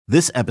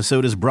This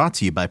episode is brought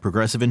to you by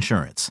Progressive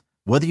Insurance.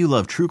 Whether you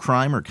love true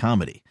crime or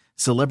comedy,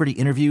 celebrity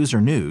interviews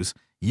or news,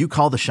 you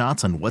call the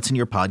shots on what's in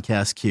your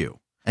podcast queue.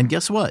 And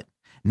guess what?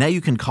 Now you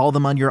can call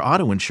them on your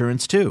auto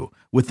insurance too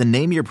with the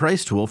Name Your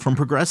Price tool from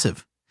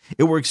Progressive.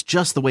 It works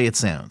just the way it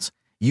sounds.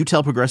 You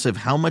tell Progressive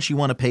how much you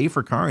want to pay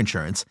for car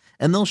insurance,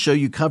 and they'll show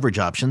you coverage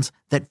options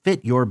that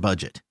fit your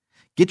budget.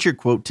 Get your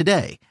quote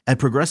today at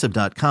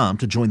Progressive.com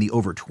to join the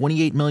over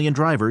 28 million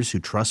drivers who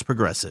trust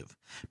Progressive.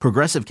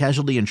 Progressive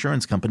Casualty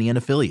Insurance Company and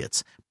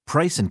Affiliates.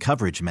 Price and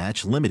coverage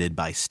match limited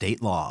by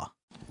state law.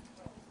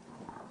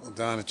 Well,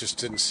 Don, it just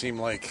didn't seem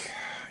like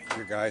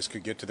your guys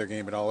could get to their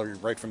game at all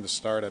right from the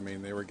start. I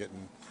mean, they were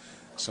getting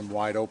some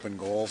wide open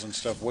goals and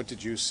stuff. What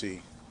did you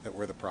see that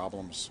were the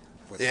problems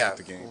with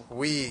the game?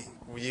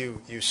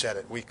 You said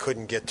it. We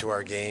couldn't get to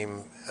our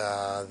game.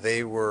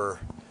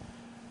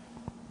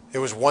 It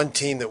was one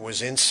team that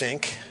was in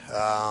sync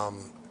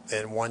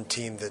and one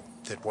team that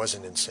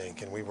wasn't in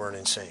sync, and we weren't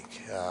in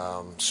sync.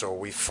 So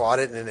we fought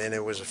it, and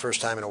it was the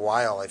first time in a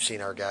while I've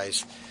seen our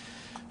guys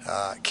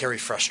carry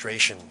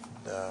frustration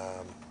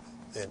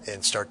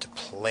and start to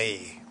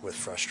play with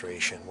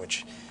frustration,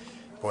 which,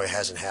 boy,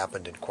 hasn't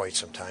happened in quite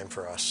some time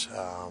for us,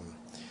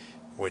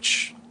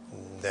 which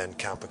then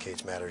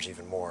complicates matters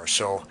even more.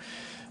 So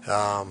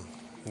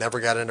never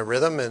got into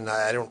rhythm, and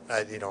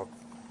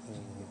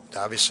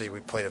obviously we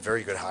played a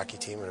very good hockey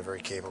team and a very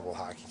capable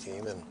hockey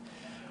team, and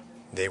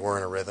they were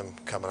in a rhythm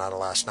coming out of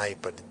last night,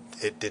 but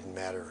it didn't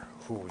matter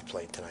who we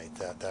played tonight.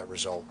 That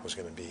result was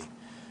going to be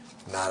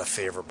not a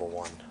favorable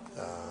one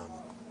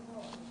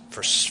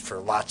for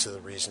lots of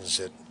the reasons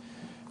that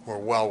were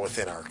well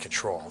within our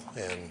control.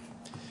 And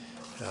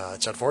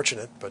it's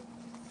unfortunate, but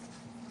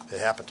it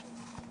happened.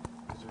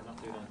 Is there an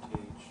update on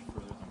Cage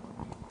further than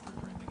what we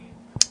heard during the game?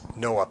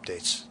 No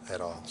updates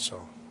at all.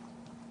 So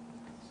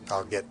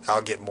I'll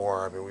get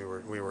more. I mean,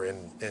 we were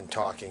in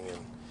talking, and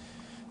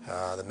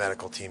the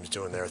medical team's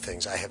doing their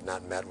things. I have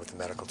not met with the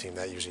medical team.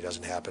 That usually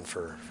doesn't happen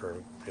for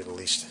at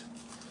least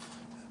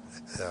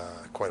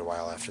quite a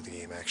while after the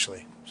game,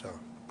 actually. So.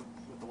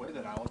 With the way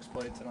that Alex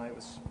played tonight,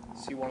 was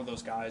he one of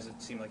those guys that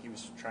seemed like he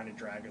was trying to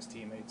drag his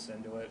teammates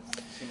into it?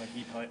 It seemed like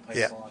he played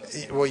a lot of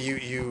it. Well,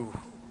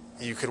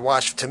 you could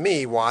watch. To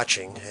me,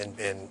 watching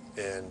and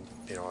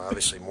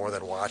obviously more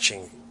than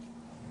watching,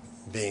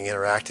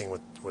 interacting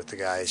with the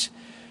guys,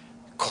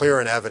 clear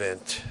and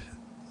evident.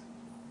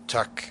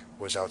 Tuck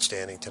was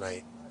outstanding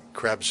tonight.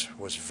 Krebs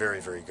was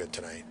very, very good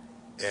tonight,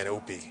 and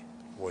Opie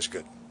was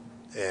good.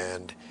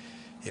 And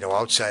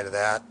outside of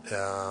that,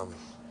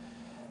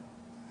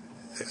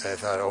 I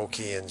thought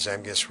Oki and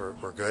Zemgus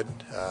were good,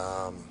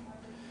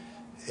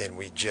 and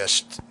we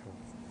just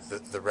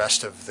the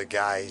rest of the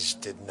guys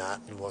did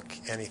not look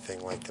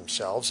anything like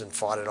themselves, and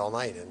fought it all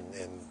night,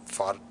 and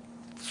fought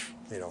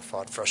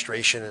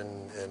frustration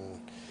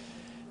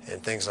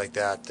and things like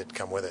that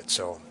come with it.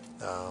 So.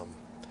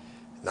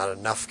 Not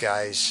enough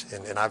guys,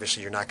 and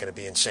obviously you're not going to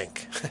be in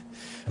sync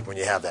when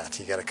you have that.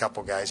 You got a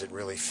couple guys that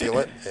really feel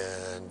it,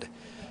 and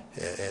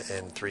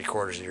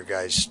 3/4 of your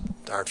guys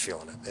aren't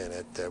feeling it, and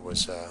it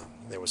was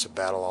a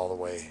battle all the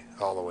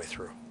way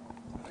through.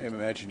 I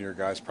imagine your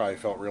guys probably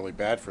felt really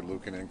bad for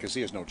Luukkonen because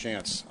he has no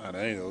chance on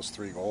any of those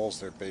 3 goals.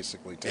 They're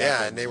basically tapping.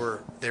 Yeah, and they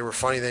were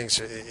funny things.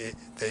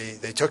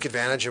 They took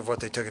advantage of what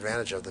they took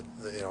advantage of,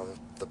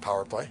 the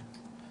power play.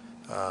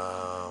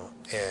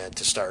 And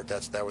to start,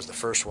 that was the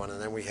first one,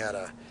 and then we had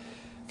a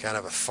kind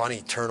of a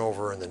funny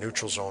turnover in the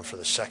neutral zone for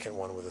the second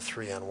one with a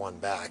 3-on-1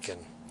 back,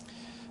 and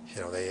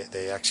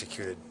they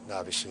executed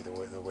obviously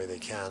the way they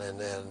can,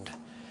 and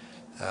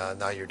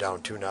now you're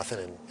down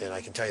 2-0, and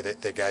I can tell you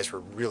that the guys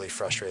were really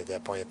frustrated at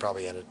that point.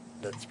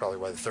 That's probably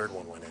why the third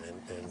one went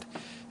in, and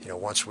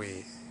once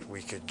we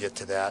could get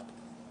to that,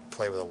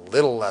 play with a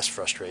little less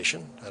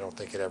frustration. I don't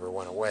think it ever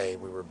went away.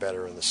 We were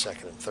better in the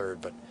second and third,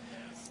 but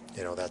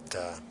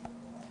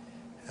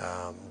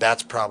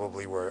that's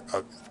probably where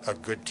a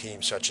good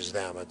team such as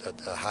them,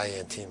 a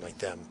high-end team like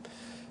them,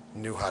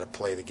 knew how to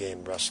play the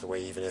game the rest of the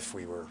way, even if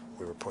we were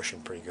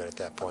pushing pretty good at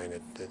that point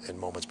in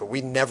moments. But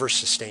we never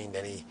sustained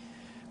any.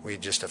 We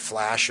had just a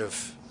flash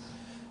of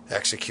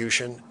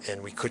execution,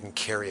 and we couldn't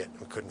carry it.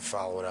 We couldn't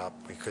follow it up.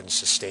 We couldn't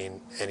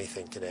sustain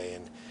anything today,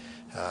 and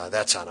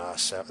that's on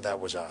us. That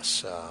was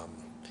us.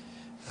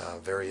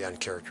 Very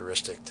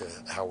uncharacteristic to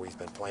how we've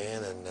been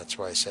playing, and that's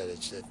why I said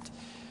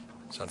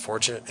it's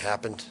unfortunate. It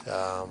happened.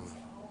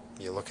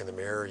 You look in the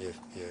mirror,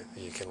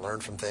 you can learn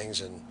from things,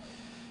 and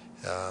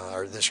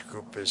this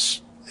group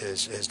has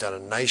done a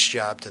nice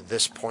job to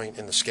this point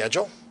in the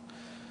schedule.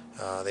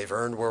 They've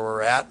earned where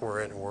we're at.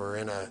 We're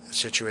in a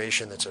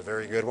situation that's a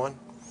very good one.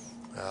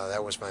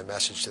 That was my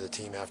message to the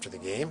team after the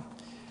game.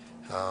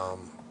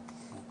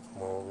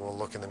 We'll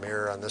look in the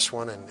mirror on this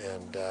one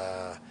and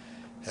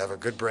have a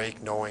good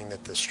break, knowing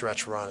that the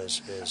stretch run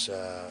is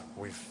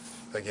we've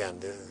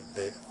again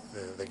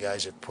the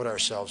guys have put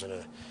ourselves in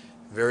a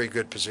very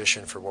good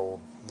position for what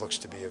looks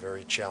to be a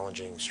very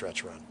challenging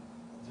stretch run.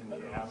 In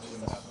the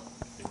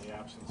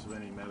absence of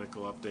any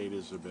medical update,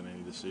 has there been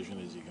any decision?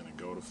 Is he going to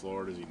go to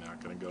Florida? Is he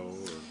not going to go?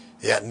 Or?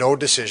 Yeah, no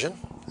decision.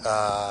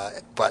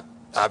 But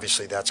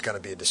obviously that's going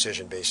to be a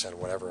decision based on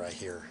whatever I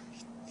hear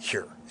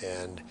here.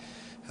 And,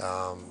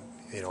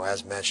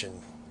 as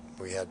mentioned,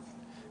 we had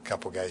a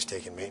couple guys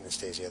taking maintenance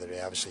days the other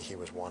day. Obviously he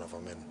was one of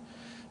them and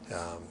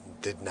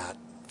did not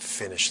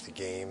finish the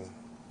game.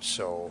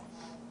 So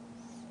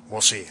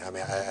we'll see. I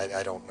mean,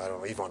 I don't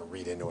even want to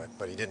read into it,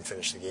 but he didn't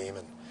finish the game,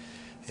 and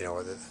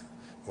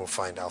I'll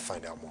find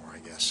out more, I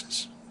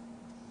guess.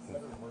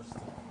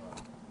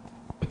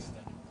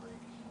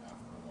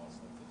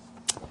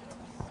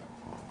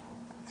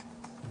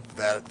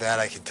 That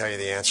I can tell you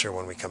the answer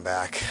when we come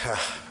back,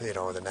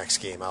 the next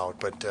game out.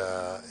 But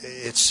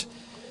it's,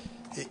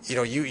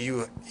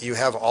 you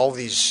have all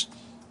these,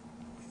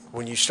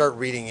 when you start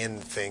reading in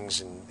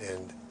things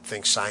and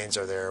think signs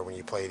are there when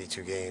you play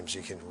 82 games,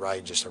 you can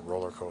ride just a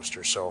roller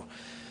coaster. So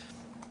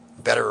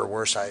better or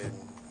worse, I'm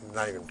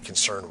not even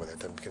concerned with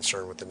it. I'm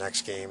concerned with the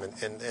next game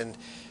and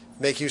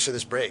make use of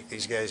this break.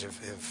 These guys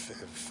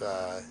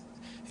have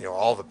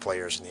all the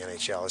players in the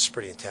NHL. It's a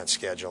pretty intense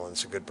schedule, and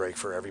it's a good break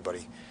for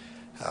everybody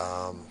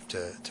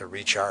to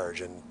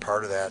recharge. And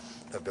part of that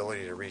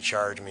ability to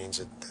recharge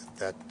means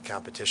that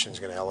competition is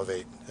going to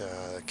elevate,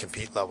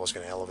 compete level is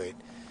going to elevate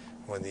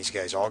when these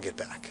guys all get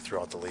back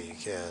throughout the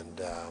league.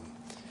 And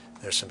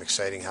there's some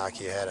exciting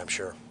hockey ahead, I'm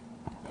sure.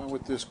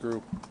 With this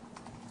group,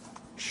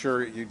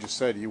 sure, you just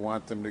said you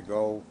want them to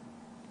go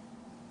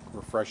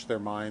refresh their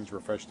minds,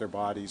 refresh their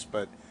bodies,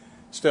 but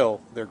still,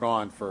 they're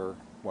gone for,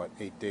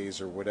 8 days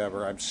or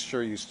whatever. I'm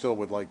sure you still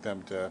would like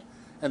them to,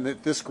 and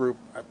this group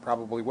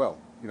probably will,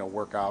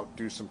 work out,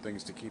 do some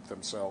things to keep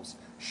themselves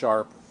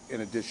sharp in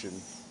addition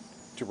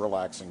to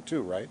relaxing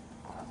too, right?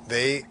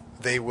 They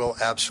will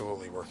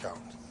absolutely work out.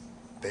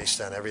 Based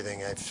on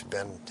everything I've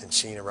been and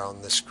seen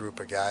around this group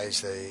of guys,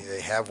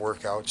 they have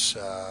workouts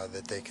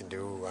that they can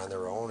do on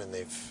their own, and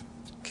they've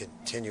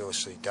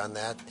continuously done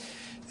that.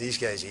 These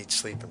guys eat,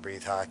 sleep, and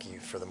breathe hockey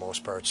for the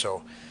most part,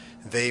 so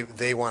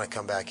they want to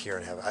come back here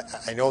and have.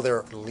 I know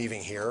they're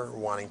leaving here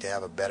wanting to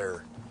have a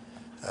better,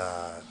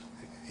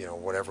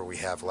 whatever we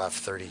have left,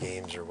 30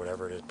 games or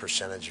whatever it is,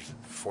 percentage,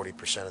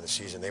 40% of the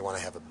season. They want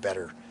to have a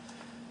better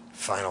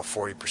final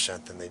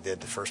 40% than they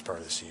did the first part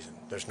of the season.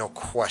 There's no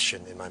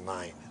question in my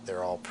mind.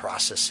 They're all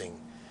processing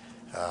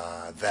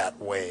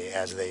that way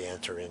as they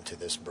enter into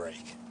this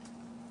break.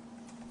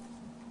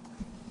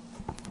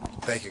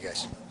 Thank you,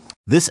 guys.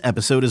 This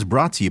episode is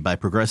brought to you by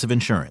Progressive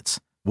Insurance.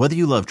 Whether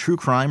you love true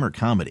crime or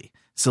comedy,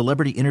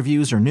 celebrity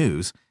interviews or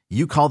news,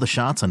 you call the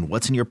shots on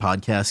what's in your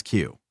podcast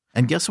queue.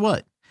 And guess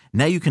what?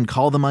 Now you can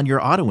call them on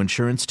your auto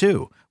insurance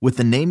too with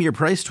the Name Your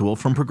Price tool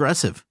from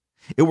Progressive.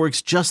 It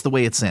works just the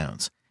way it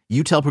sounds.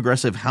 You tell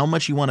Progressive how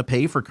much you want to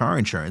pay for car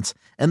insurance,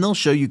 and they'll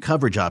show you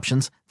coverage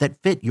options that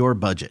fit your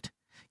budget.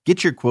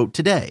 Get your quote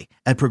today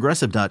at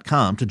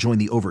Progressive.com to join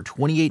the over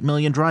 28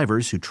 million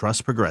drivers who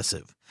trust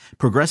Progressive.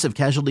 Progressive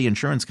Casualty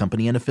Insurance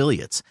Company and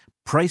Affiliates.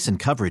 Price and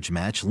coverage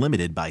match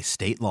limited by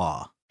state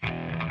law.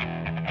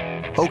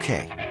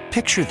 Okay,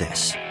 picture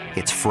this.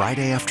 It's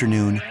Friday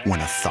afternoon when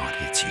a thought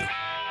hits you.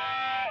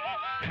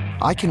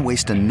 I can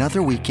waste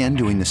another weekend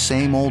doing the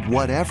same old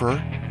whatever,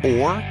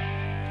 or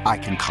I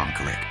can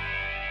conquer it.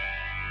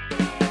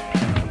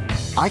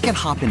 I can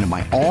hop into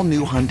my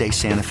all-new Hyundai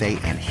Santa Fe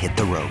and hit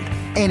the road.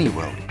 Any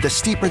road. The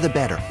steeper, the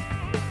better.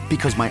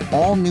 Because my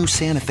all-new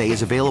Santa Fe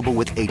is available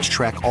with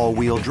H-Track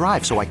all-wheel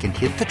drive, so I can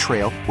hit the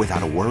trail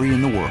without a worry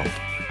in the world.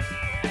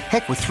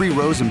 Heck, with 3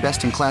 rows and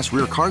best-in-class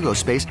rear cargo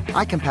space,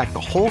 I can pack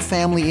the whole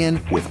family in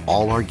with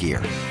all our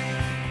gear.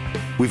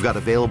 We've got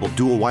available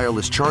dual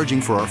wireless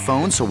charging for our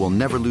phones, so we'll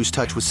never lose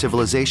touch with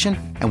civilization,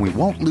 and we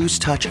won't lose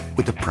touch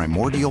with the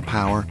primordial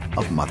power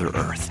of Mother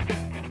Earth.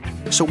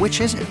 So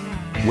which is it?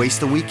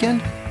 Waste the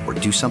weekend or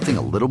do something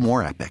a little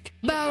more epic?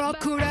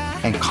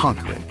 And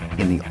conquer it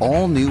in the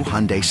all-new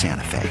Hyundai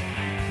Santa Fe.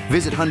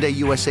 Visit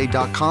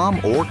HyundaiUSA.com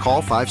or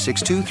call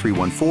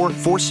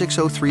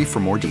 562-314-4603 for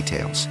more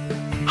details.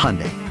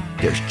 Hyundai,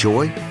 there's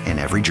joy in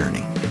every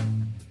journey.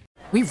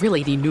 We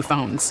really need new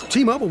phones.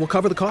 T-Mobile will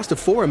cover the cost of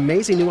 4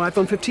 amazing new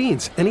iPhone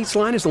 15s, and each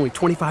line is only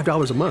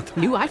 $25 a month.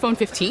 New iPhone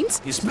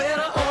 15s? It's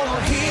better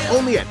over here.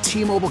 Only at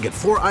T-Mobile, get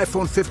 4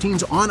 iPhone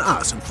 15s on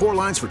us and 4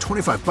 lines for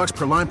 $25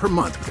 per line per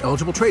month with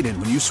eligible trade-in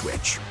when you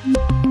switch.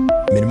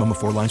 Minimum of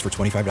 4 lines for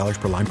 $25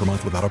 per line per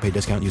month with autopay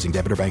discount using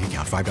debit or bank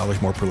account.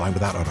 $5 more per line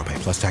without autopay,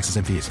 plus taxes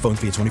and fees. Phone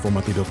fee at 24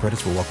 monthly bill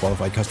credits for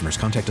well-qualified customers.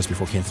 Contact us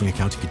before canceling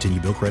account to continue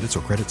bill credits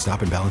or credit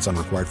stop and balance on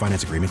required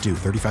finance agreement due.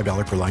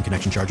 $35 per line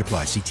connection charge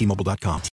applies. See T-Mobile.com.